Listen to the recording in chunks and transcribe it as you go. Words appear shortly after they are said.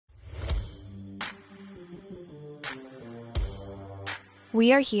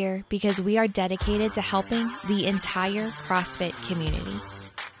We are here because we are dedicated to helping the entire CrossFit community.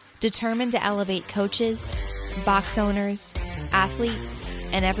 Determined to elevate coaches, box owners, athletes,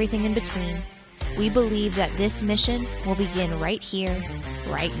 and everything in between, we believe that this mission will begin right here,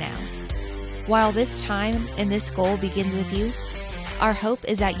 right now. While this time and this goal begins with you, our hope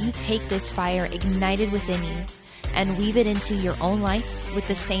is that you take this fire ignited within you and weave it into your own life with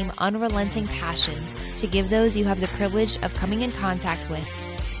the same unrelenting passion to give those you have the privilege of coming in contact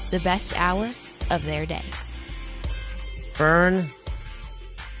with the best hour of their day. Fern,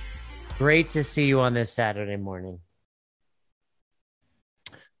 great to see you on this Saturday morning.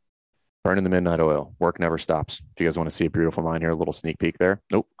 Burning the midnight oil. Work never stops. If you guys want to see a beautiful mind here, a little sneak peek there.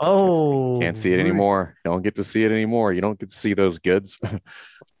 Nope. Can't see it anymore. Don't get to see it anymore. You don't get to see those goods.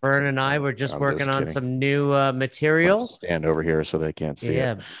 Fern and I were just working on some new material. Stand over here so they can't see it.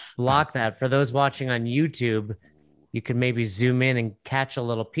 Yeah, block that. For those watching on YouTube, you could maybe zoom in and catch a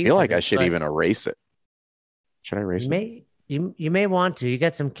little piece. I feel like I should even erase it. Should I erase it? You may want to. You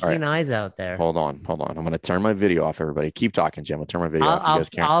got some keen eyes out there. Hold on. I'm going to turn my video off, everybody. Keep talking, Jim. I'll turn my video off. You guys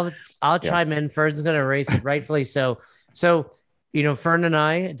can't. I'll chime in. Fern's going to erase it, rightfully so. So, Fern and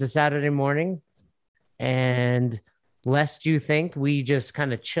I, it's a Saturday morning, and lest you think we just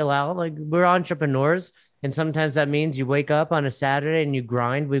kind of chill out, like we're entrepreneurs, and sometimes that means you wake up on a Saturday and you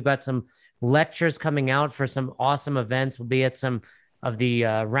grind. We've got some lectures coming out for some awesome events. We'll be at some of the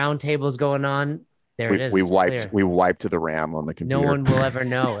roundtables going on. There it is. We wiped the RAM on the computer. No one will ever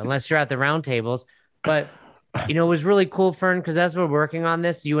know unless you're at the roundtables. But it was really cool, Fern, because as we're working on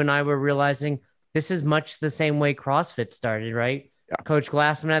this, you and I were realizing this is much the same way CrossFit started, right? Yeah. Coach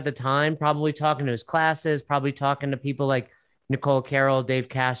Glassman at the time, probably talking to his classes, probably talking to people like Nicole Carroll, Dave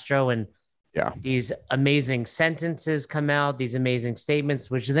Castro, and these amazing sentences come out, these amazing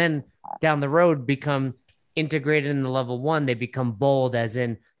statements, which then down the road become integrated in the level one. They become bold, as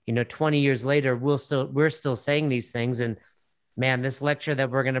in, 20 years later, we're still saying these things. And man, this lecture that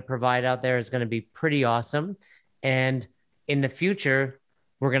we're going to provide out there is going to be pretty awesome. And in the future,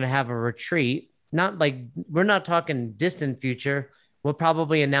 we're going to have a retreat. We're not talking distant future. We'll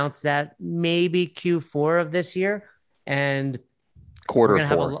probably announce that maybe Q4 of this year and quarter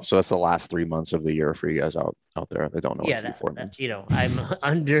four. So that's the last 3 months of the year for you guys out there that don't know what Q4 means. I'm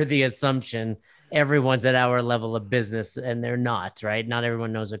under the assumption everyone's at our level of business, and they're not, right? Not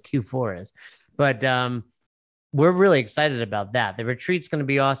everyone knows what Q4 is, but we're really excited about that. The retreat's going to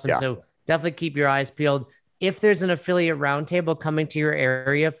be awesome. Yeah. So definitely keep your eyes peeled. If there's an affiliate roundtable coming to your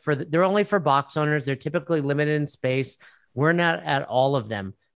area, they're only for box owners. They're typically limited in space. We're not at all of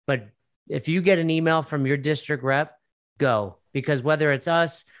them, but if you get an email from your district rep, go, because whether it's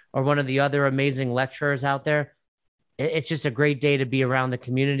us or one of the other amazing lecturers out there, it's just a great day to be around the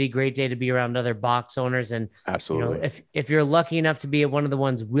community, great day to be around other box owners. And absolutely, if you're lucky enough to be at one of the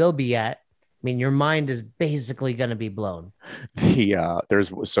ones we'll be at, your mind is basically going to be blown. There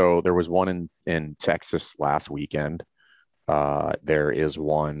was one in Texas last weekend. There is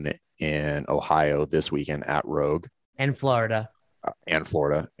one in Ohio this weekend at Rogue and Florida.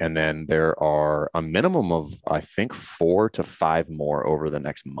 And then there are a minimum of, I think, 4 to 5 more over the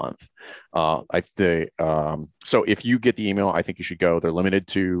next month. So if you get the email, I think you should go. They're limited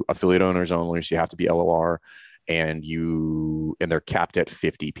to affiliate owners only, so you have to be LOR, and they're capped at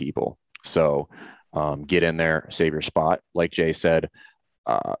 50 people. So get in there, save your spot. Like Jay said,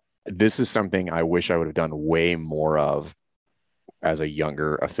 this is something I wish I would have done way more of as a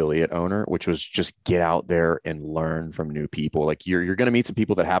younger affiliate owner, which was just get out there and learn from new people. Like you're going to meet some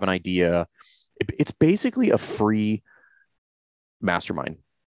people that have an idea. It's basically a free mastermind,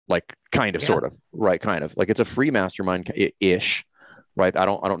 like sort of, right? Kind of like it's a free mastermind ish, right? I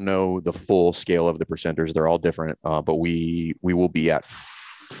don't know the full scale of the percenters. They're all different, but we will be at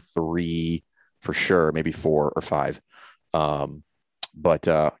 3 for sure, maybe 4 or 5.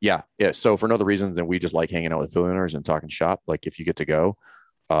 So for no other reasons than we just like hanging out with affiliate owners and talking shop. Like if you get to go,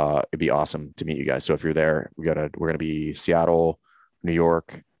 it'd be awesome to meet you guys. So if you're there, we're going to be Seattle, New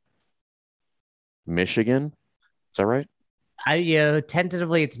York, Michigan. Is that right?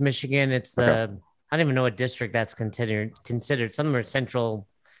 Tentatively it's Michigan. It's I don't even know what district that's considered. Some are central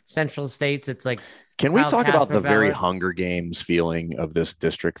states. It's like, can we talk about the very Hunger Games feeling of this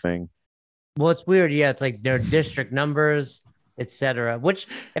district thing? Well, it's weird. Yeah. It's like their district numbers, etc. Which,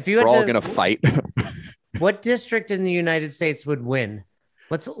 if you we're all gonna fight. What district in the United States would win?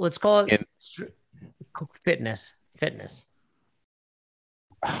 Let's call it fitness.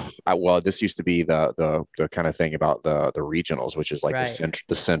 Well, this used to be the kind of thing about the regionals, which is like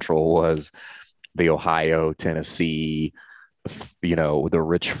the central was the Ohio, Tennessee, the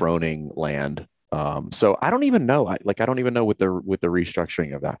rich Froning land. So I don't even know. I don't even know with the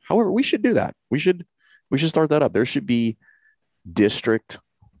restructuring of that. However, we should do that. We should start that up. There should be district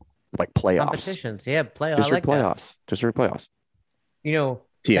like playoffs. Competitions. Yeah, district playoffs. District playoffs. You know,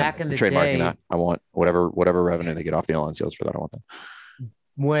 TM, back in the trademarking day, that. I want whatever revenue they get off the online sales for that. I want that.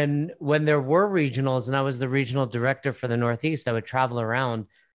 When there were regionals and I was the regional director for the Northeast, I would travel around,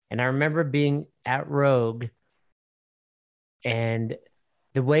 and I remember being at Rogue, and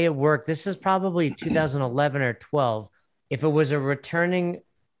the way it worked, this is probably 2011 or 12. If it was a returning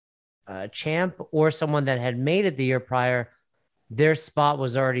champ or someone that had made it the year prior, their spot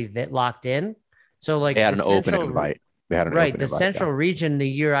was already locked in. So like they had an open invite. They had an right. Open the invite, central region, the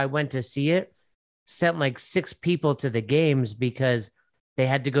year I went to see it, sent like 6 people to the games because they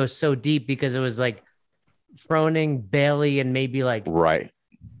had to go so deep, because it was like Froning, Bailey, and maybe like right.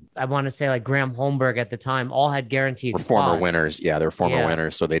 I want to say like Graham Holmberg at the time all had guaranteed spots. Former winners. Yeah, they're former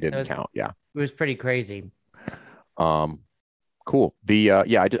winners, so they didn't count. Yeah. It was pretty crazy. Cool.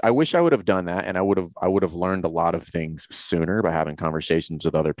 I wish I would have done that, and I would have learned a lot of things sooner by having conversations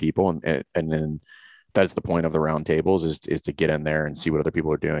with other people, and then that's the point of the roundtables is to get in there and see what other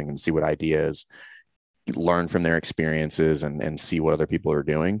people are doing and see what ideas, learn from their experiences, and see what other people are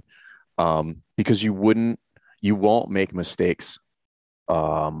doing, because you won't make mistakes,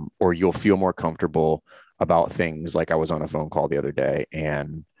 or you'll feel more comfortable about things. Like I was on a phone call the other day,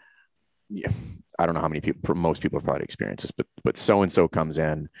 and yeah, I don't know how many people, most people have probably experienced this, but so-and-so comes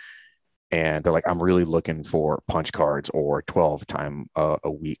in and they're like, I'm really looking for punch cards or 12 time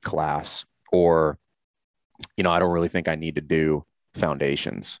a week class, or, I don't really think I need to do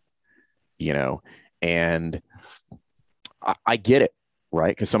foundations, and I get it.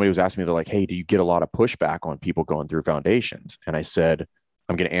 Right. Because somebody was asking me, they're like, hey, do you get a lot of pushback on people going through foundations? And I said,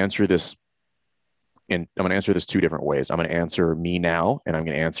 I'm going to answer this. And I'm going to answer this 2 different ways. I'm going to answer me now, and I'm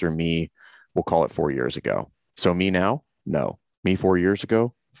going to answer me, we'll call it 4 years ago. So me now, no. Me 4 years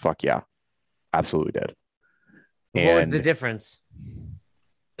ago, fuck yeah. Absolutely did. What was the difference?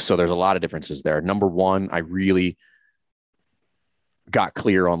 So there's a lot of differences there. Number one, I really got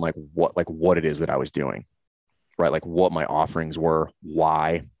clear on what it is that I was doing, right? Like what my offerings were,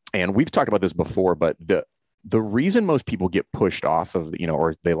 why. And we've talked about this before, but the reason most people get pushed off of,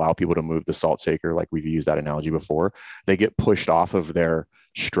 or they allow people to move the salt shaker, like we've used that analogy before, they get pushed off of their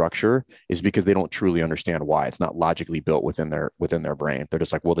structure is because they don't truly understand why. It's not logically built within their brain. They're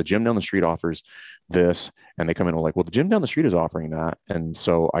just like, well, the gym down the street offers this, and they come in and like, well, the gym down the street is offering that, and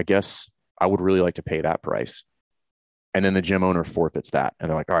so I guess I would really like to pay that price. And then the gym owner forfeits that, and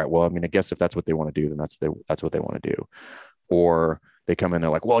they're like, all right, well, I mean, I guess if that's what they want to do, then that's what they want to do. Or they come in, they're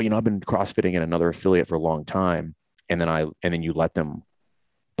like, well, I've been CrossFitting in another affiliate for a long time, and then you let them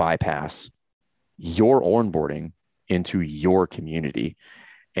bypass your onboarding into your community.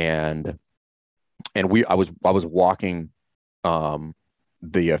 And I was walking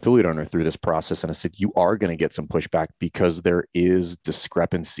the affiliate owner through this process, and I said, you are going to get some pushback because there is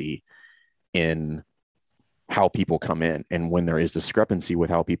discrepancy in how people come in. And when there is discrepancy with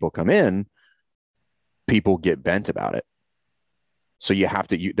how people come in, people get bent about it. So you have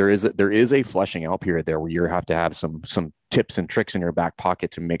to, there is a fleshing out period there where you have to have some tips and tricks in your back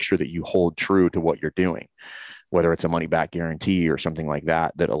pocket to make sure that you hold true to what you're doing, whether it's a money back guarantee or something like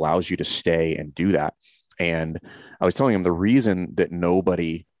that allows you to stay and do that. And I was telling him the reason that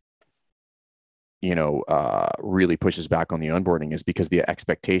nobody, really pushes back on the onboarding is because the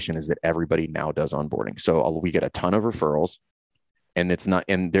expectation is that everybody now does onboarding. So we get a ton of referrals, and it's not,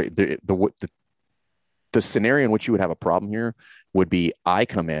 and the scenario in which you would have a problem here would be I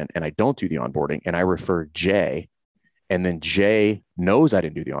come in and I don't do the onboarding, and I refer Jay, and then Jay knows I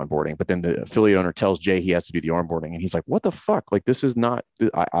didn't do the onboarding, but then the affiliate owner tells Jay he has to do the onboarding, and he's like, what the fuck? Like, this is not,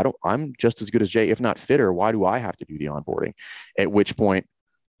 I'm just as good as Jay, if not fitter. Why do I have to do the onboarding? At which point,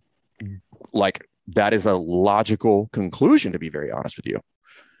 like, that is a logical conclusion, to be very honest with you.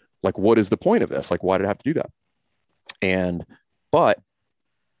 Like, what is the point of this? Like, why did I have to do that? But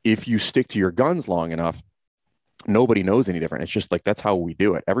if you stick to your guns long enough, nobody knows any different. It's just like, that's how we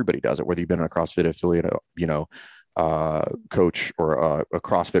do it. Everybody does it, whether you've been in a CrossFit affiliate, coach or a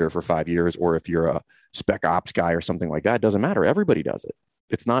CrossFitter for 5 years, or if you're a spec ops guy or something like that, it doesn't matter. Everybody does it.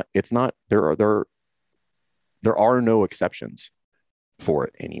 It's not, there are no exceptions for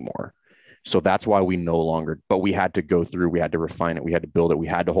it anymore. So that's why we no longer, but we had to go through, we had to refine it. We had to build it. We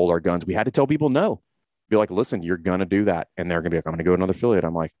had to hold our guns. We had to tell people no. Be like, listen, you're going to do that. And they're going to be like, I'm going to go to another affiliate.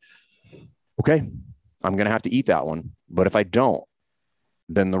 I'm like, okay, I'm going to have to eat that one. But if I don't,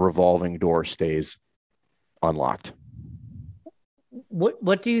 then the revolving door stays unlocked.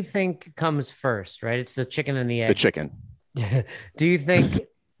 What do you think comes first, right? It's the chicken and the egg. The chicken. Do you think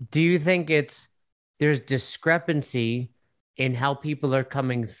it's there's discrepancy in how people are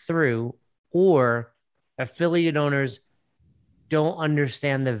coming through, or affiliate owners don't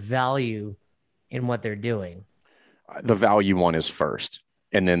understand the value in what they're doing. The value one is first,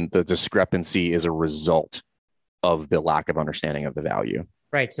 and then the discrepancy is a result of the lack of understanding of the value.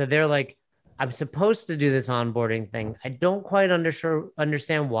 Right. So they're like, I'm supposed to do this onboarding thing. I don't quite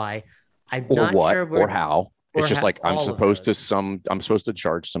understand why. I'm or not what, sure or how. It's just like I'm supposed to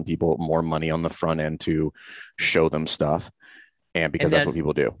charge some people more money on the front end to show them stuff, and because that's what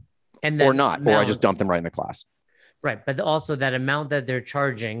people do, or not, or I just dump them right in the class. Right, but also that amount that they're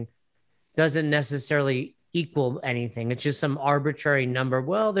charging doesn't necessarily equal anything. It's just some arbitrary number.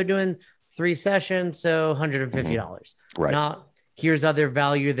 Well, they're doing 3 sessions, so $150. Right. Not here's other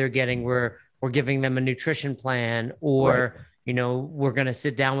value they're getting. We're giving them a nutrition plan, or we're going to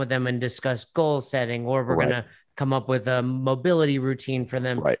sit down with them and discuss goal setting, or we're going to come up with a mobility routine for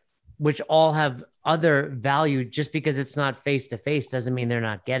them, which all have other value. Just because it's not face-to-face doesn't mean they're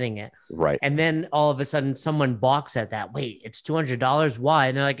not getting it. Right. And then all of a sudden someone balks at that. Wait, it's $200. Why?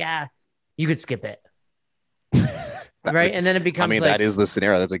 And they're like, you could skip it. Right. And then it becomes, that is the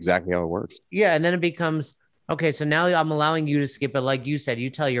scenario. That's exactly how it works. Yeah. And then it becomes, okay, so now I'm allowing you to skip it. Like you said,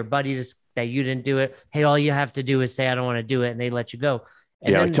 you tell your buddy that you didn't do it. Hey, all you have to do is say, I don't want to do it. And they let you go.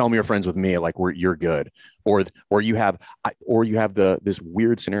 And like tell me you're friends with me, like you're good. Or you have this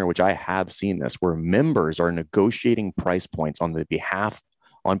weird scenario, which I have seen this, where members are negotiating price points on behalf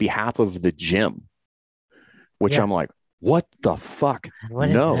of the gym, which I'm like, what the fuck? What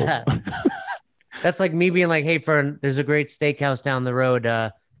is that? That's like me being like, hey, there's a great steakhouse down the road.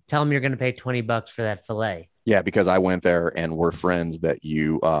 Tell them you're going to pay $20 for that filet. Yeah, because I went there and we're friends that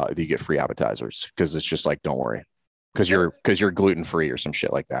you get free appetizers, because it's just like, don't worry, because you're gluten free or some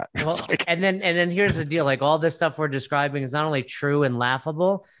shit like that. Well, and then here's the deal: like all this stuff we're describing is not only true and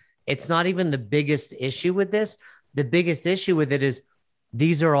laughable, it's not even the biggest issue with this. The biggest issue with it is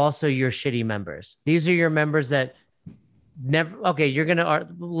these are also your shitty members. These are your members that never. Okay, you're gonna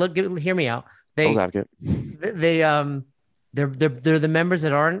hear me out. They're the members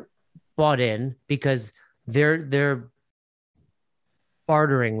that aren't bought in because they're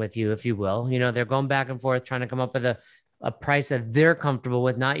bartering with you, if you will. They're going back and forth trying to come up with a price that they're comfortable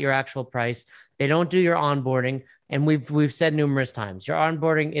with, not your actual price. They don't do your onboarding. And we've said numerous times, your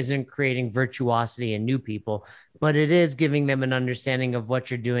onboarding isn't creating virtuosity in new people, but it is giving them an understanding of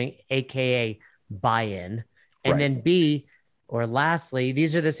what you're doing, AKA buy-in. And then lastly,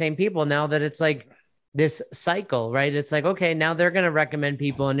 these are the same people now that it's like this cycle, right? It's like, okay, now they're going to recommend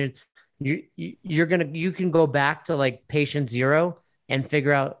people, and you can go back to like patient zero and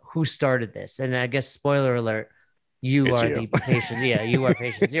figure out who started this. And I guess, spoiler alert, you are the patient. Yeah, you are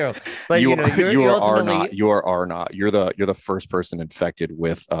patient zero. But you are not. You're the first person infected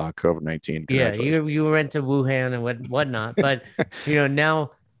with COVID-19. Yeah, you went to Wuhan and whatnot. But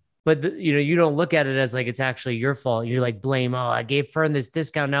now. But you don't look at it as like it's actually your fault. You're like, blame. Oh, I gave Fern this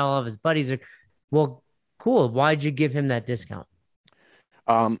discount. Now all of his buddies are. Well, cool. Why'd you give him that discount?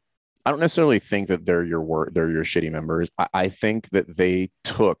 I don't necessarily think that they're your shitty members. I think that they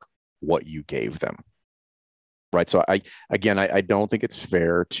took what you gave them. Right. So I don't think it's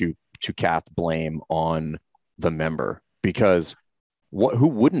fair to cast blame on the member, because who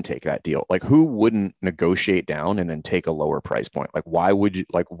wouldn't take that deal? Like, who wouldn't negotiate down and then take a lower price point? Like, why would you?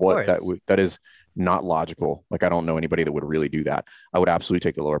 Like, what that is not logical. Like, I don't know anybody that would really do that. I would absolutely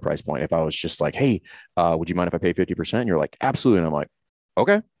take the lower price point if I was just like, hey, would you mind if I pay 50%? And you're like, absolutely. And I'm like,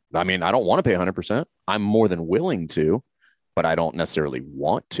 okay. I mean, I don't want to pay 100%. I'm more than willing to, but I don't necessarily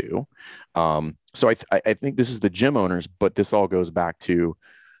want to. So I think this is the gym owners, but this all goes back to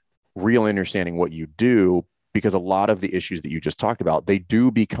real understanding what you do. Because a lot of the issues that you just talked about, they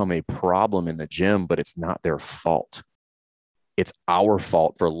do become a problem in the gym, but it's not their fault. It's our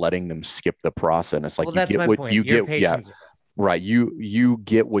fault for letting them skip the process. And it's like, that's my point. You get, right. You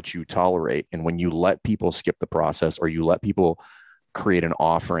get what you tolerate. And when you let people skip the process, or you let people create an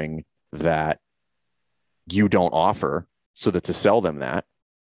offering that you don't offer so that to sell them that,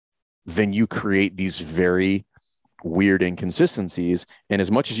 then you create these very weird inconsistencies. And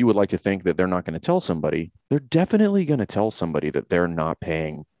as much as you would like to think that they're not going to tell somebody, they're definitely going to tell somebody that they're not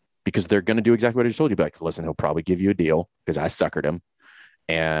paying, because they're going to do exactly what I just told you. Be like, listen, he'll probably give you a deal because I suckered him,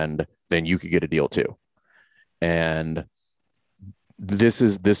 and then you could get a deal too. And this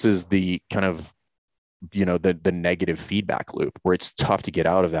is the kind of, the negative feedback loop where it's tough to get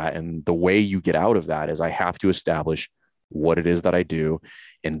out of that. And the way you get out of that is I have to establish what it is that I do.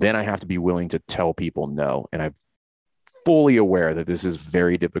 And then I have to be willing to tell people no. And I'm fully aware that this is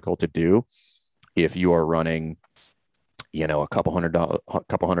very difficult to do if you are running, a couple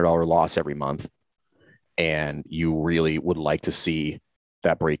 $100 loss every month, and you really would like to see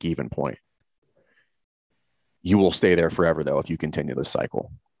that break even point. You will stay there forever, though, if you continue this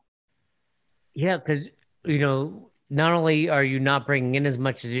cycle. Yeah, because, not only are you not bringing in as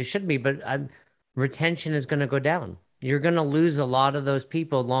much as you should be, but retention is going to go down. You're going to lose a lot of those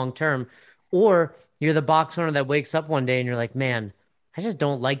people long term. Or you're the box owner that wakes up one day and you're like, man, I just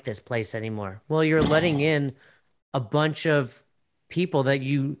don't like this place anymore. Well, you're letting in a bunch of people that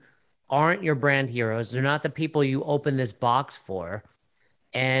you aren't your brand heroes. They're not the people you open this box for.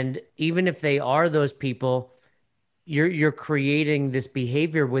 And even if they are those people, you're creating this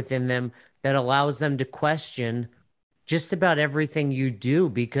behavior within them that allows them to question just about everything you do,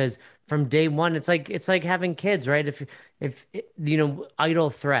 because from day one it's like having kids, right? If idle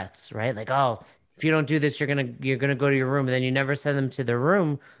threats, right? Like, oh, if you don't do this, you're gonna go to your room, and then you never send them to their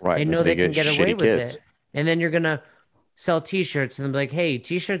room. Right. They know they can get away with it. And then you're gonna sell t-shirts and be like, hey,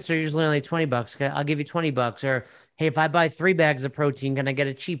 t-shirts are usually only $20. I'll give you $20. Or hey, if I buy 3 bags of protein, can I get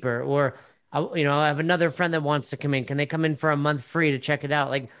it cheaper? Or I have another friend that wants to come in. Can they come in for a month free to check it out?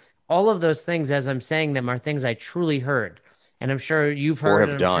 Like, all of those things, as I'm saying them, are things I truly heard. And I'm sure you've heard. Or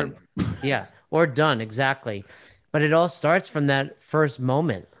have done. Sure, yeah, or done, exactly. But it all starts from that first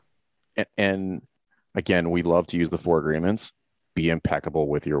moment. And again, we love to use the 4 agreements. Be impeccable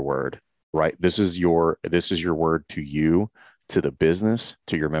with your word, right? This is your word to you, to the business,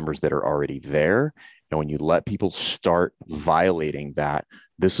 to your members that are already there. And when you let people start violating that,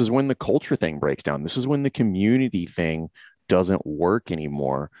 this is when the culture thing breaks down. This is when the community thing doesn't work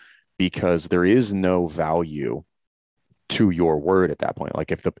anymore, because there is no value to your word at that point.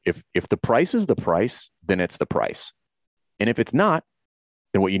 Like, if the price is the price, then it's the price. And if it's not,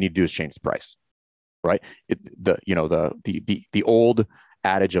 then what you need to do is change the price, right? The old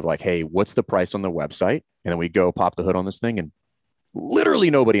adage of like, hey, what's the price on the website? And then we go pop the hood on this thing, and literally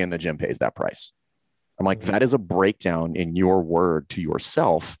nobody in the gym pays that price. I'm like, that is a breakdown in your word to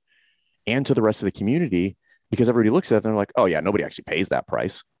yourself and to the rest of the community, because everybody looks at it and they're like, oh yeah, nobody actually pays that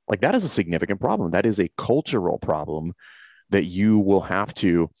price. Like, that is a significant problem. That is a cultural problem that you will have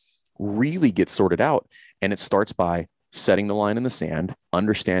to really get sorted out. And it starts by setting the line in the sand,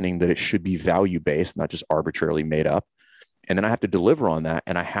 understanding that it should be value-based, not just arbitrarily made up. And then I have to deliver on that.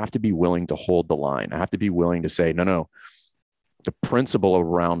 And I have to be willing to hold the line. I have to be willing to say, no, the principle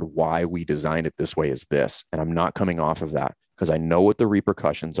around why we designed it this way is this. And I'm not coming off of that, because I know what the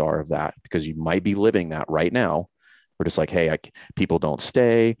repercussions are of that, because you might be living that right now. We're just like, hey, people don't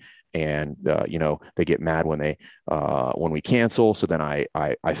stay. And, they get mad when we cancel. So then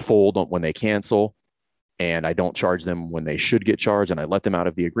I fold when they cancel, and I don't charge them when they should get charged. And I let them out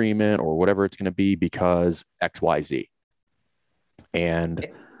of the agreement or whatever it's going to be, because X, Y, Z. And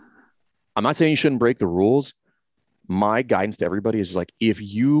I'm not saying you shouldn't break the rules. My guidance to everybody is like, if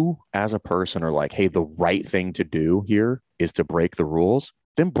you as a person are like, hey, the right thing to do here is to break the rules,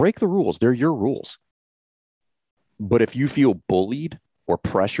 then break the rules. They're your rules. But if you feel bullied or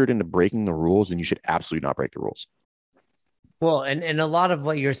pressured into breaking the rules, then you should absolutely not break the rules. Well, and a lot of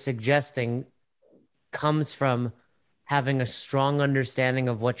what you're suggesting comes from having a strong understanding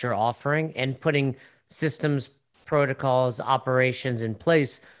of what you're offering and putting systems, protocols, operations in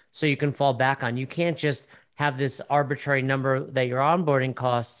place so you can fall back on. You can't just have this arbitrary number that your onboarding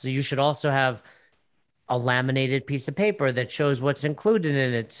costs. So you should also have a laminated piece of paper that shows what's included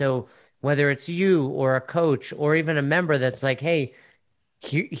in it. So whether it's you or a coach or even a member that's like, hey,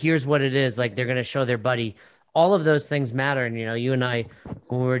 here's what it is, like they're going to show their buddy, all of those things matter. And, you and I,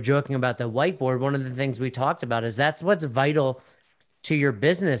 when we were joking about the whiteboard, one of the things we talked about is that's what's vital to your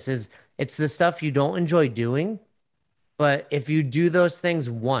business. Is it's the stuff you don't enjoy doing. But if you do those things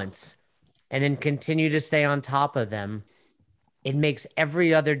once and then continue to stay on top of them, it makes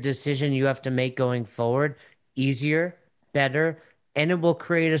every other decision you have to make going forward easier, better, and it will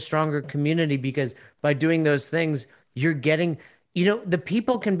create a stronger community, because by doing those things, you're getting, the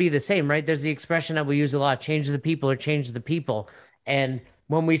people can be the same, right? There's the expression that we use a lot, change the people or change the people. And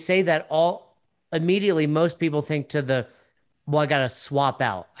when we say that, immediately most people think to well, I got to swap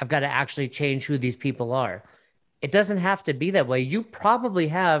out. I've got to actually change who these people are. It doesn't have to be that way. You probably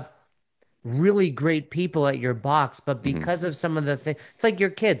have really great people at your box, but because of some of the things, it's like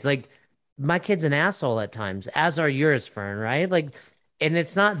your kids. Like, my kid's an asshole at times, as are yours, Fern, right? Like, and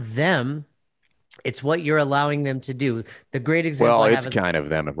it's not them, it's what you're allowing them to do. The great example. Well, it's kind of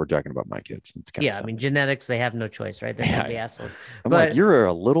them if we're talking about my kids. It's kind of them. I mean, genetics, they have no choice, right? They're going to be assholes. I'm like, you're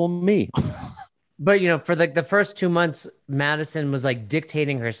a little me. But, for the first 2 months, Madison was like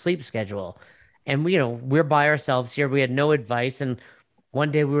dictating her sleep schedule. And, we're by ourselves here. We had no advice. And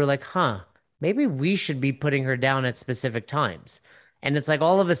one day we were like, maybe we should be putting her down at specific times. And it's like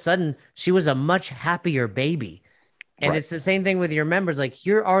all of a sudden she was a much happier baby. And it's the same thing with your members. Like,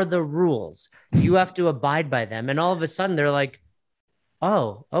 here are the rules. You have to abide by them. And all of a sudden they're like,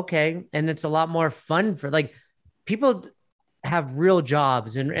 oh, okay. And it's a lot more fun for like people have real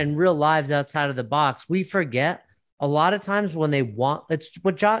jobs and real lives outside of the box. We forget a lot of times when they want, it's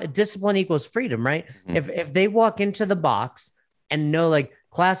what discipline equals freedom, right? Mm-hmm. If they walk into the box and know like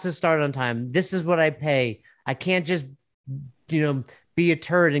classes start on time, this is what I pay. I can't just, be a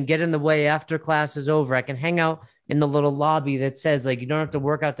turd and get in the way after class is over. I can hang out in the little lobby that says like, you don't have to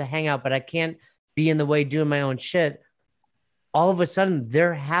work out to hang out, but I can't be in the way doing my own shit. All of a sudden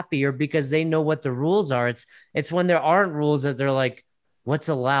they're happier because they know what the rules are. It's when there aren't rules that they're like, what's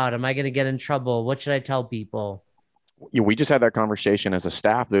allowed? Am I going to get in trouble? What should I tell people? We just had that conversation as a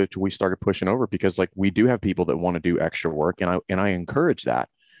staff that we started pushing over because like we do have people that want to do extra work and I encourage that.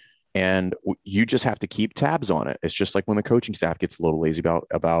 And you just have to keep tabs on it. It's just like when the coaching staff gets a little lazy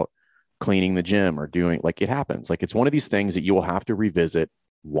about cleaning the gym or doing, like, it happens. Like, it's one of these things that you will have to revisit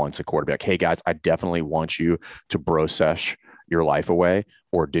once a quarter. Be like, hey guys, I definitely want you to bro sesh your life away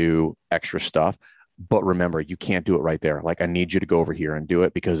or do extra stuff. But remember, you can't do it right there. Like, I need you to go over here and do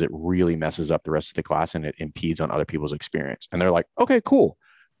it because it really messes up the rest of the class and it impedes on other people's experience. And they're like, okay, cool.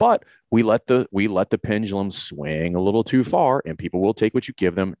 But we let the pendulum swing a little too far, and people will take what you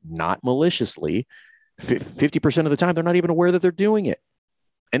give them, not maliciously. 50% of the time, they're not even aware that they're doing it.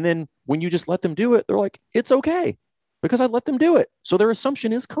 And then when you just let them do it, they're like, it's okay because I let them do it. So their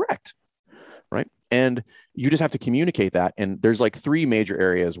assumption is correct, right? And you just have to communicate that. And there's like 3 major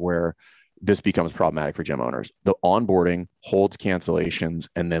areas where this becomes problematic for gym owners: the onboarding, holds, cancellations,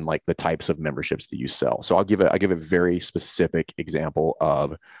 and then like the types of memberships that you sell. So I'll give a very specific example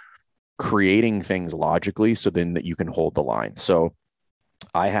of creating things logically so then that you can hold the line. So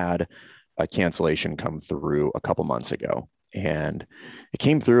I had a cancellation come through a couple months ago, and it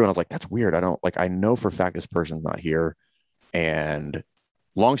came through and I was like, that's weird. I know for a fact this person's not here. And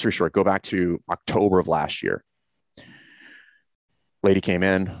long story short, go back to October of last year. Lady came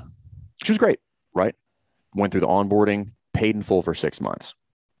in. She was great, right? Went through the onboarding, paid in full for 6 months.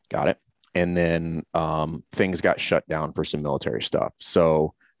 Got it. And then things got shut down for some military stuff.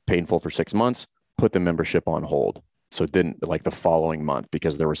 So paid in full for 6 months, put the membership on hold. So it didn't, like, the following month,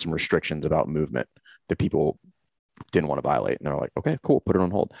 because there were some restrictions about movement that people didn't want to violate. And they're like, okay, cool, put it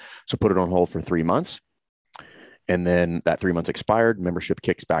on hold. So put it on hold for 3 months. And then that 3 months expired, membership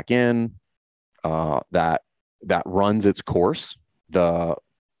kicks back in. That runs its course.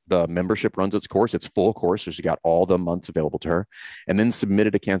 The membership runs its course. It's full course. So she got all the months available to her, and then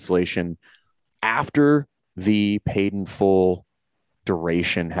submitted a cancellation after the paid in full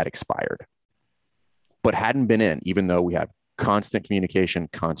duration had expired, but hadn't been in, even though we had constant communication,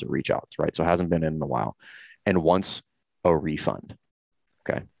 constant reach outs, right? So it hasn't been in a while, and wants a refund.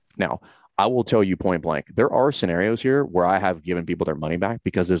 Okay. Now, I will tell you point blank, there are scenarios here where I have given people their money back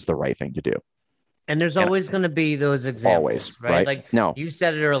because it's the right thing to do. And there's always going to be those examples, always, right? Like, no, you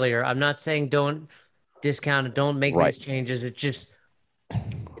said it earlier. I'm not saying don't discount it, don't make these changes. It just,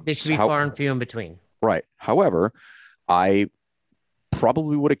 they should be far and few in between. Right. However, I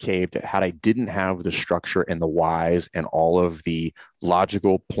probably would have caved had I didn't have the structure and the whys and all of the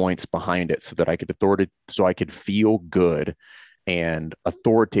logical points behind it, so that I could feel good and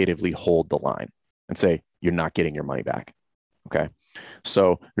authoritatively hold the line and say, you're not getting your money back. Okay.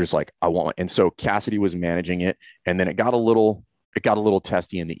 So you're just like, and so Cassidy was managing it, and then it got a little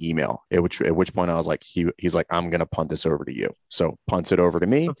testy in the email, at which point I was like, he's like, I'm going to punt this over to you. So punts it over to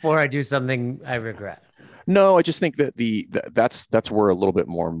me before I do something I regret. No, I just think that that's where a little bit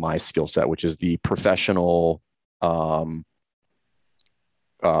more my skill set, which is the professional, but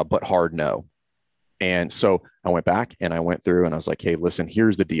hard no. And so I went back and I went through and I was like, hey, listen,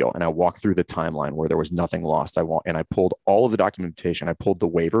 here's the deal. And I walked through the timeline where there was nothing lost. And I pulled all of the documentation. I pulled the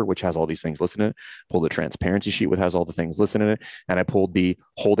waiver, which has all these things listed in it, pulled the transparency sheet, which has all the things listed in it. And I pulled the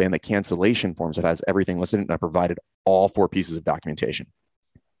hold and the cancellation forms that has everything listed in it. And I provided all 4 pieces of documentation.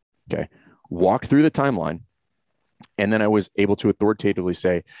 Okay. Walked through the timeline. And then I was able to authoritatively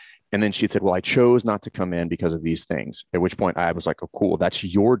say, and then she said, well, I chose not to come in because of these things. At which point I was like, oh, cool. That's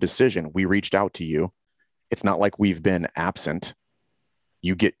your decision. We reached out to you. It's not like we've been absent.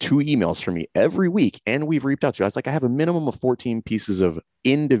 You get 2 emails from me every week, and we've reached out to you. I was like, I have a minimum of 14 pieces of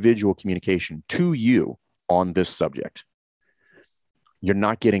individual communication to you on this subject. You're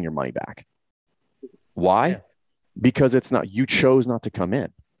not getting your money back. Why? Yeah. Because you chose not to come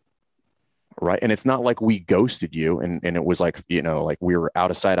in. Right. And it's not like we ghosted you and it was like, like we were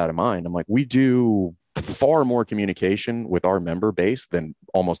out of sight, out of mind. I'm like, we do far more communication with our member base than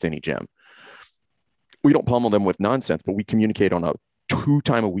almost any gym. We don't pummel them with nonsense, but we communicate on a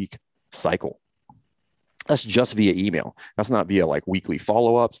 2-time-a-week cycle. That's just via email. That's not via like weekly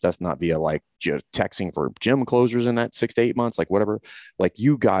follow-ups. That's not via like just texting for gym closures in that 6 to 8 months, like whatever. Like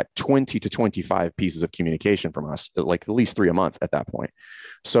you got 20 to 25 pieces of communication from us, like at least 3 a month at that point.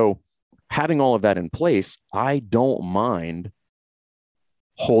 So having all of that in place, I don't mind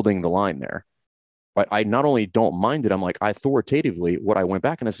holding the line there. But I not only don't mind it, I'm like, authoritatively, what I went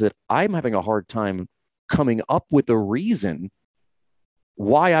back and I said, I'm having a hard time coming up with a reason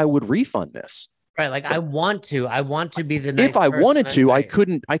why I would refund this. Right. Like I want to be the nice if I wanted to, right.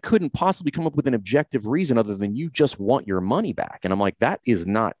 I couldn't possibly come up with an objective reason other than you just want your money back. And I'm like, that is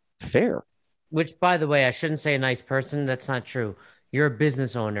not fair. Which, by the way, I shouldn't say a nice person. That's not true. You're a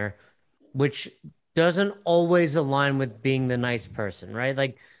business owner, which doesn't always align with being the nice person, right?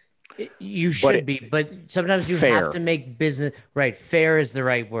 Like you should be, but sometimes you have to make business right. Fair is the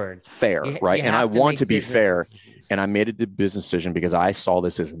right word. Fair, right? And I want to be fair. And I made a business decision because I saw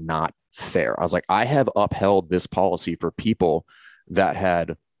this as not fair. I was like, I have upheld this policy for people that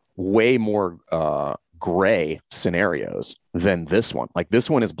had way more gray scenarios than this one. Like this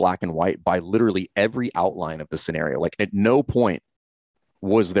one is black and white by literally every outline of the scenario. Like at no point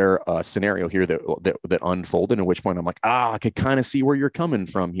was there a scenario here that unfolded, at which point I'm like, I could kind of see where you're coming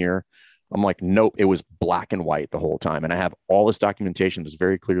from here. I'm like, nope, it was black and white the whole time. And I have all this documentation that's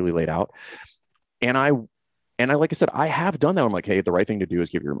very clearly laid out. And I, like I said, I have done that. I'm like, hey, the right thing to do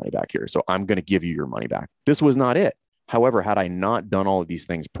is give your money back here. So I'm going to give you your money back. This was not it. However, had I not done all of these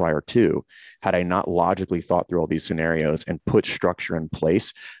things prior to, had I not logically thought through all these scenarios and put structure in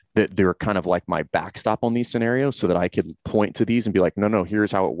place, that they're kind of like my backstop on these scenarios so that I could point to these and be like, no,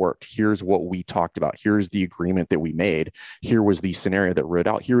 here's how it worked. Here's what we talked about. Here's the agreement that we made. Here was the scenario that wrote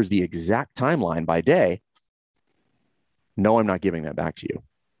out. Here's the exact timeline by day. No, I'm not giving that back to you.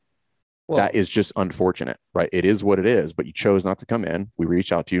 Well, that is just unfortunate, right? It is what it is, but you chose not to come in. We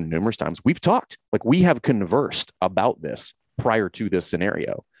reached out to you numerous times. We've talked, like we have conversed about this prior to this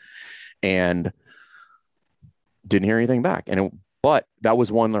scenario and didn't hear anything back. But that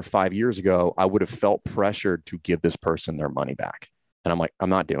was 1 or 5 years ago. I would have felt pressured to give this person their money back. And I'm like, I'm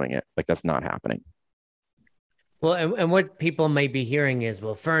not doing it. Like, that's not happening. Well, and what people may be hearing is,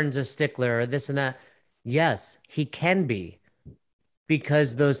 well, Fern's a stickler or this and that. Yes, he can be,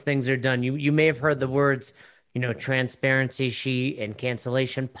 because those things are done. You may have heard the words, transparency sheet and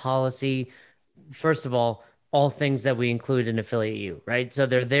cancellation policy. First of all things that we include in Affiliate U, right? So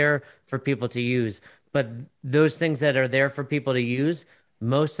they're there for people to use. But those things that are there for people to use,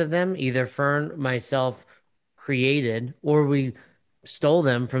 most of them, either Fern, myself created, or we stole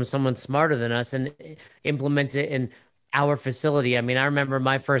them from someone smarter than us and implemented it in our facility. I mean, I remember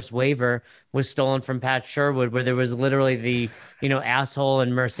my first waiver was stolen from Pat Sherwood, where there was literally the, asshole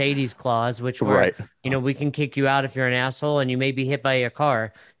and Mercedes clause, which were, right. We can kick you out if you're an asshole and you may be hit by a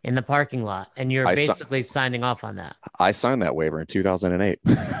car in the parking lot. And you're basically signing off on that. I signed that waiver in 2008.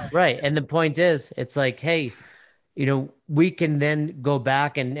 Right. And the point is, it's like, hey, we can then go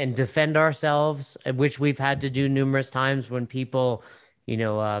back and defend ourselves, which we've had to do numerous times when people,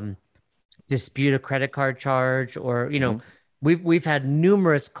 dispute a credit card charge, or we've had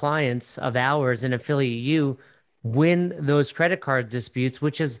numerous clients of ours in Affiliate U win those credit card disputes,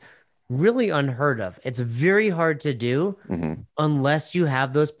 which is really unheard of. It's very hard to do unless you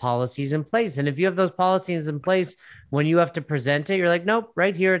have those policies in place. And if you have those policies in place, when you have to present it, you're like, nope,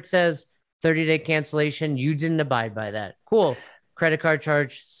 right here it says 30-day cancellation. You didn't abide by that. Cool. Credit card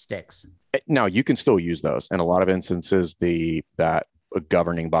charge sticks. Now you can still use those. In a lot of instances, that a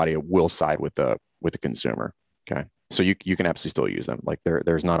governing body will side with the consumer. Okay. So you can absolutely still use them. Like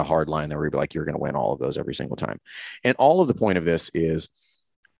there's not a hard line there where you're like, you're going to win all of those every single time. And all of the point of this is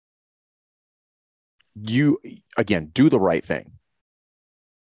you, again, do the right thing,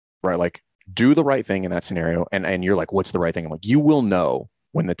 right? Like do the right thing in that scenario. And you're like, what's the right thing? I'm like, you will know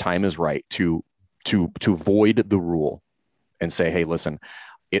when the time is right to void the rule and say, hey, listen,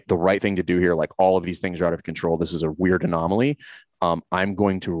 the right thing to do here, like all of these things are out of control. This is a weird anomaly. I'm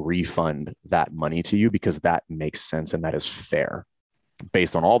going to refund that money to you because that makes sense and that is fair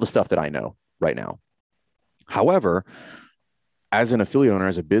based on all the stuff that I know right now. However, as an affiliate owner,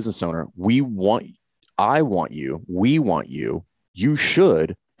 as a business owner, we want you, you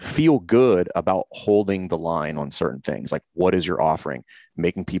should feel good about holding the line on certain things. Like, what is your offering?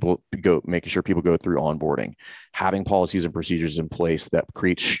 Making sure people go through onboarding, having policies and procedures in place that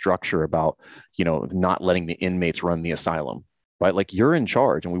create structure about, not letting the inmates run the asylum, right? Like, you're in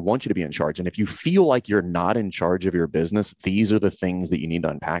charge and we want you to be in charge. And if you feel like you're not in charge of your business, these are the things that you need to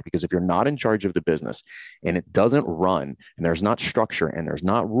unpack, because if you're not in charge of the business and it doesn't run and there's not structure and there's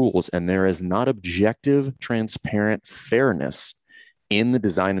not rules and there is not objective, transparent fairness in the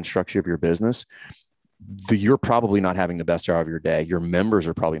design and structure of your business, you're probably not having the best hour of your day. Your members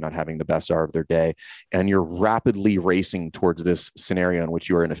are probably not having the best hour of their day. And you're rapidly racing towards this scenario in which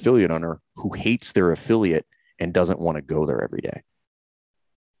you are an affiliate owner who hates their affiliate and doesn't want to go there every day.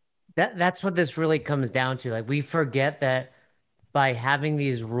 That's what this really comes down to. Like, we forget that by having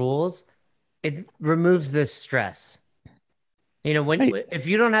these rules, it removes this stress. You know, if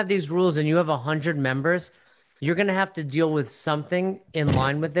you don't have these rules and you have 100 members, you're going to have to deal with something in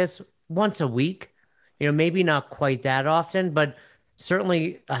line with this once a week. You know, maybe not quite that often, but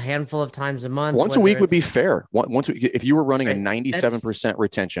certainly a handful of times a month. Once a week would be fair. If you were running a 97%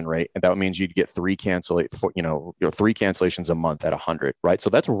 retention rate, and that means you'd get three cancellations a month at 100, right? So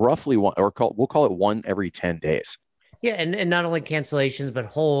that's roughly one, we'll call it one every 10 days. Yeah, and not only cancellations, but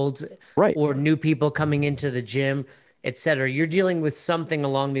holds, right, or new people coming into the gym, etc. You're dealing with something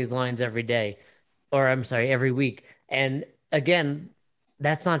along these lines every day, or I'm sorry, every week. And again,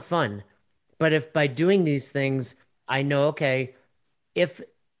 that's not fun. But if by doing these things, I know, okay, if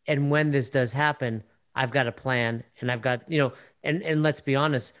and when this does happen, I've got a plan, and I've got, and let's be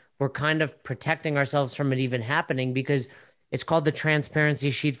honest, we're kind of protecting ourselves from it even happening, because it's called the transparency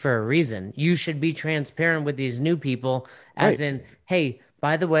sheet for a reason. You should be transparent with these new people, as in, hey,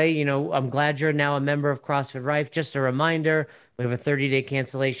 by the way, I'm glad you're now a member of CrossFit Rife. Just a reminder, we have a 30-day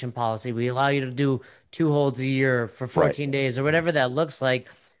cancellation policy. We allow you to do 2 holds a year for 14 days or whatever that looks like.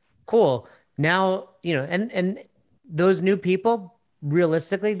 Cool. Now, and those new people,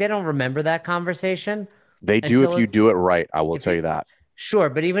 realistically, they don't remember that conversation. They do if you do it right. I will tell you that. Sure.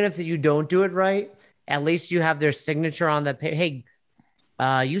 But even if you don't do it right, at least you have their signature on that page. Hey,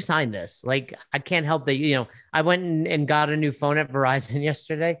 you signed this. Like, I can't help that. I went and got a new phone at Verizon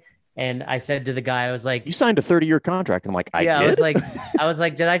yesterday, and I said to the guy, I was like, you signed a 30-year contract. And I'm like, I did? I was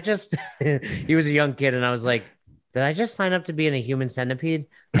like, did I just, he was a young kid. And I was like, did I just sign up to be in a human centipede?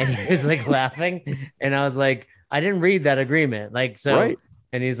 And he was like laughing. And I was like, I didn't read that agreement. Like, so, right.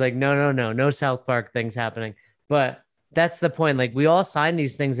 And he's like, no South Park things happening. But that's the point. Like, we all sign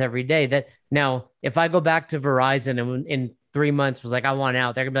these things every day. That now, if I go back to Verizon and in 3 months was like, I want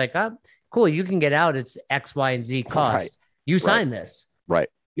out, they're gonna be like, oh, cool, you can get out. It's X, Y, and Z cost. Right. You signed this. Right.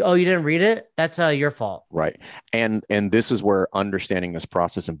 Oh, you didn't read it? That's your fault. Right. And this is where understanding this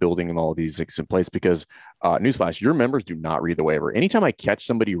process and building all of these things in place, because newsflash, your members do not read the waiver. Anytime I catch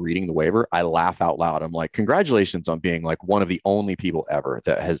somebody reading the waiver, I laugh out loud. I'm like, congratulations on being like one of the only people ever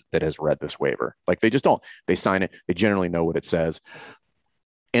that has read this waiver. Like, they just don't. They sign it. They generally know what it says.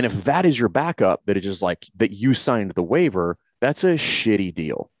 And if that is your backup, that it's just like that you signed the waiver, that's a shitty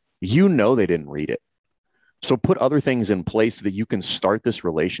deal. They didn't read it. So put other things in place so that you can start this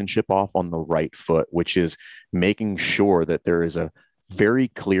relationship off on the right foot, which is making sure that there is a very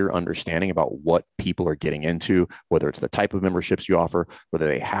clear understanding about what people are getting into, whether it's the type of memberships you offer, whether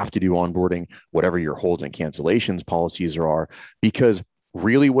they have to do onboarding, whatever your holds and cancellations policies are, because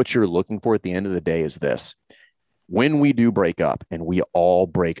really what you're looking for at the end of the day is this. When we do break up, and we all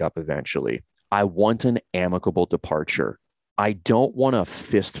break up eventually, I want an amicable departure. I don't want a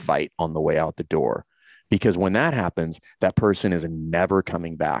fist fight on the way out the door. Because when that happens, that person is never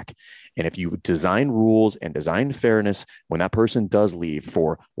coming back. And if you design rules and design fairness, when that person does leave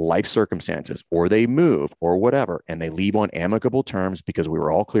for life circumstances, or they move or whatever, and they leave on amicable terms because we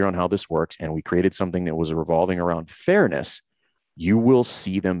were all clear on how this works and we created something that was revolving around fairness, you will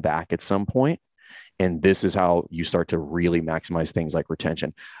see them back at some point. And this is how you start to really maximize things like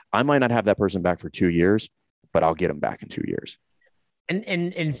retention. I might not have that person back for 2 years, but I'll get them back in 2 years.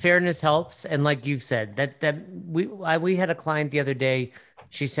 And fairness helps. And like you've said, that we had a client the other day.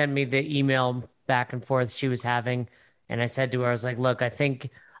 She sent me the email back and forth she was having, and I said to her, I was like, look, I think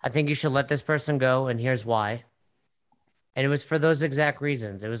you should let this person go, and here's why. And it was for those exact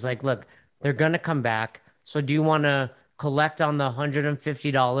reasons. It was like, look, they're gonna come back. So do you want to collect on the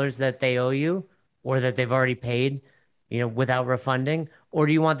 $150 that they owe you, or that they've already paid, without refunding, or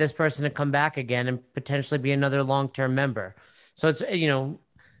do you want this person to come back again and potentially be another long-term member? So it's,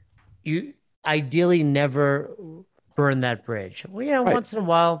 you ideally never burn that bridge. Well, right. Once in a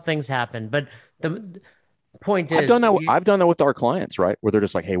while things happen, but the point is, I've done that with our clients, right? Where they're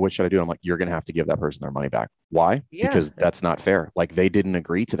just like, hey, what should I do? I'm like, you're going to have to give that person their money back. Why? Yeah. Because that's not fair. Like, they didn't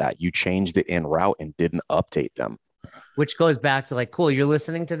agree to that. You changed it en route and didn't update them. Which goes back to like, cool, you're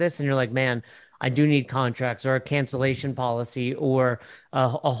listening to this and you're like, man, I do need contracts or a cancellation policy or a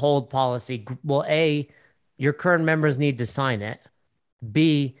hold policy. Well, A, your current members need to sign it.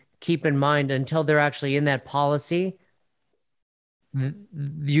 B, keep in mind, until they're actually in that policy,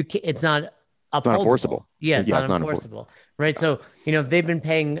 it's not It's not enforceable. Yeah, it's not enforceable. Right. So, if they've been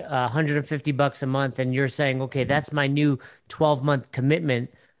paying $150 a month and you're saying, okay, that's my new 12-month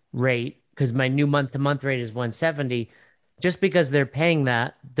commitment rate because my new month-to-month rate is 170. Just because they're paying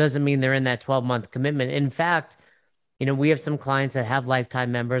that doesn't mean they're in that 12-month commitment. In fact, we have some clients that have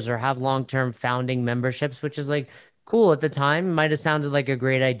lifetime members or have long-term founding memberships, which is like cool at the time. Might have sounded like a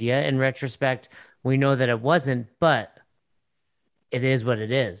great idea. In retrospect, we know that it wasn't, but it is what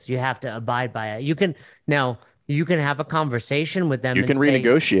it is. You have to abide by it. You can have a conversation with them. You can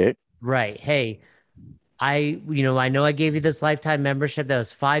renegotiate. Right. Hey, I know I gave you this lifetime membership. That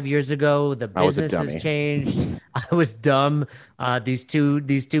was 5 years ago. The business has changed. I was dumb. These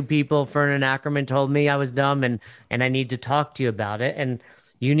two people, Fern and Ackerman, told me I was dumb, and I need to talk to you about it. And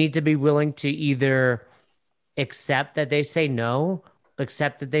you need to be willing to either accept that they say no,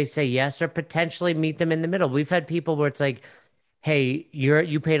 accept that they say yes, or potentially meet them in the middle. We've had people where it's like, hey,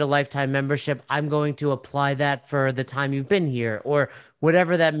 you paid a lifetime membership. I'm going to apply that for the time you've been here, or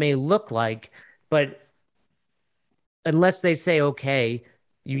whatever that may look like. But unless they say, okay,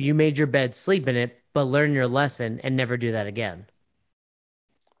 you made your bed, sleep in it, but learn your lesson and never do that again.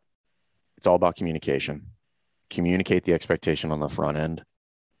 It's all about communication. Communicate the expectation on the front end.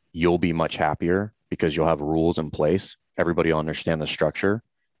 You'll be much happier because you'll have rules in place. Everybody will understand the structure.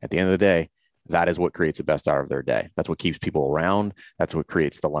 At the end of the day, that is what creates the best hour of their day. That's what keeps people around. That's what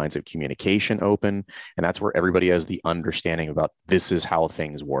creates the lines of communication open. And that's where everybody has the understanding about this is how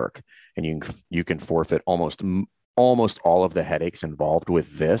things work. And you can forfeit almost all of the headaches involved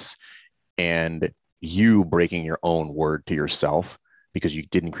with this, and you breaking your own word to yourself because you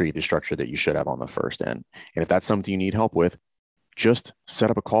didn't create the structure that you should have on the first end. And if that's something you need help with, just set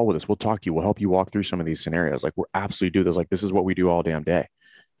up a call with us. We'll talk to you. We'll help you walk through some of these scenarios. Like, we're absolutely do this. Like, this is what we do all damn day.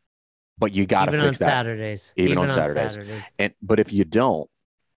 But you got to fix that. Saturdays. Even on Saturdays. But if you don't,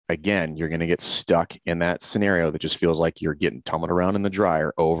 again, you're going to get stuck in that scenario that just feels like you're getting tumbled around in the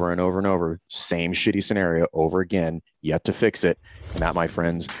dryer over and over and over. Same shitty scenario over again, yet to fix it. And that, my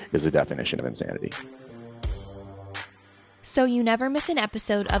friends, is the definition of insanity. So you never miss an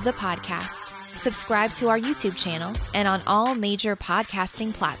episode of the podcast, subscribe to our YouTube channel and on all major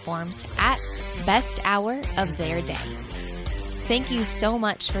podcasting platforms at Best Hour of Their Day. Thank you so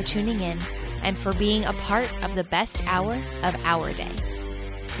much for tuning in and for being a part of the best hour of our day.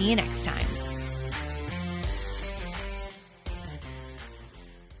 See you next time.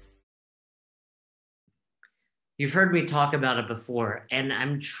 You've heard me talk about it before, and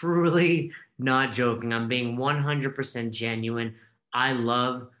I'm truly not joking. I'm being 100% genuine. I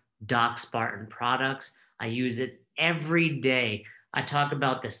love Doc Spartan products. I use it every day. I talk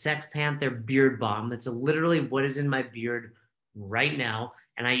about the Sex Panther Beard Balm. That's literally what is in my beard right now.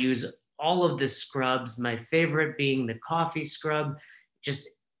 And I use all of the scrubs, my favorite being the coffee scrub, just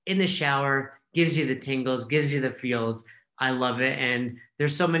in the shower, gives you the tingles, gives you the feels. I love it. And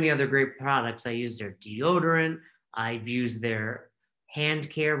there's so many other great products. I use their deodorant. I've used their hand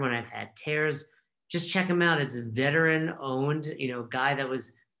care when I've had tears. Just check them out. It's veteran owned, guy that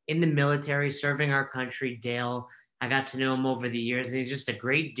was in the military serving our country, Dale. I got to know him over the years, and he's just a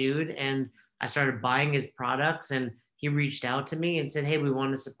great dude. And I started buying his products, and he reached out to me and said, hey, we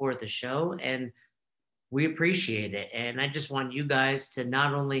want to support the show, and we appreciate it. And I just want you guys to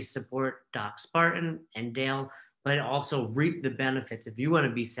not only support Doc Spartan and Dale, but also reap the benefits. If you want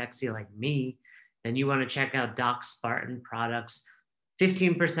to be sexy like me, then you want to check out Doc Spartan products.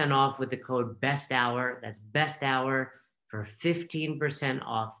 15% off with the code BESTHOUR. That's Best Hour for 15%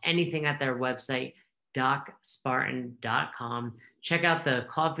 off anything at their website, DocSpartan.com. Check out the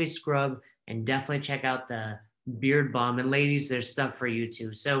coffee scrub and definitely check out the beard balm. And ladies, there's stuff for you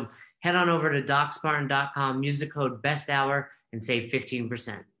too. So head on over to DocSpartan.com, use the code BESTHOUR and save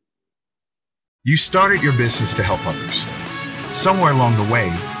 15%. You started your business to help others. Somewhere along the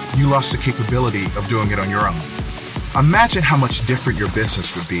way, you lost the capability of doing it on your own. Imagine how much different your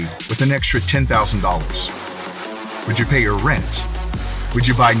business would be with an extra $10,000. Would you pay your rent? Would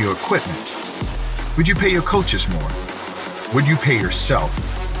you buy new equipment? Would you pay your coaches more? Would you pay yourself?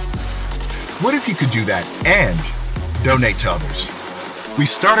 What if you could do that and donate to others? We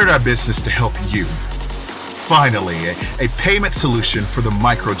started our business to help you. Finally, a payment solution for the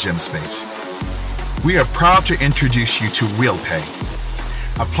micro gym space. We are proud to introduce you to WillPay,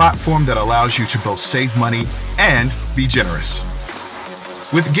 a platform that allows you to both save money and be generous.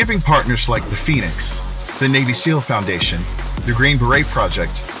 With giving partners like the Phoenix, the Navy SEAL Foundation, the Green Beret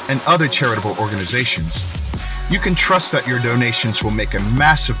Project, and other charitable organizations, you can trust that your donations will make a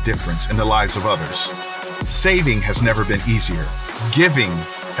massive difference in the lives of others. Saving has never been easier. Giving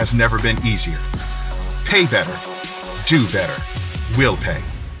has never been easier. Pay better. Do better. WillPay.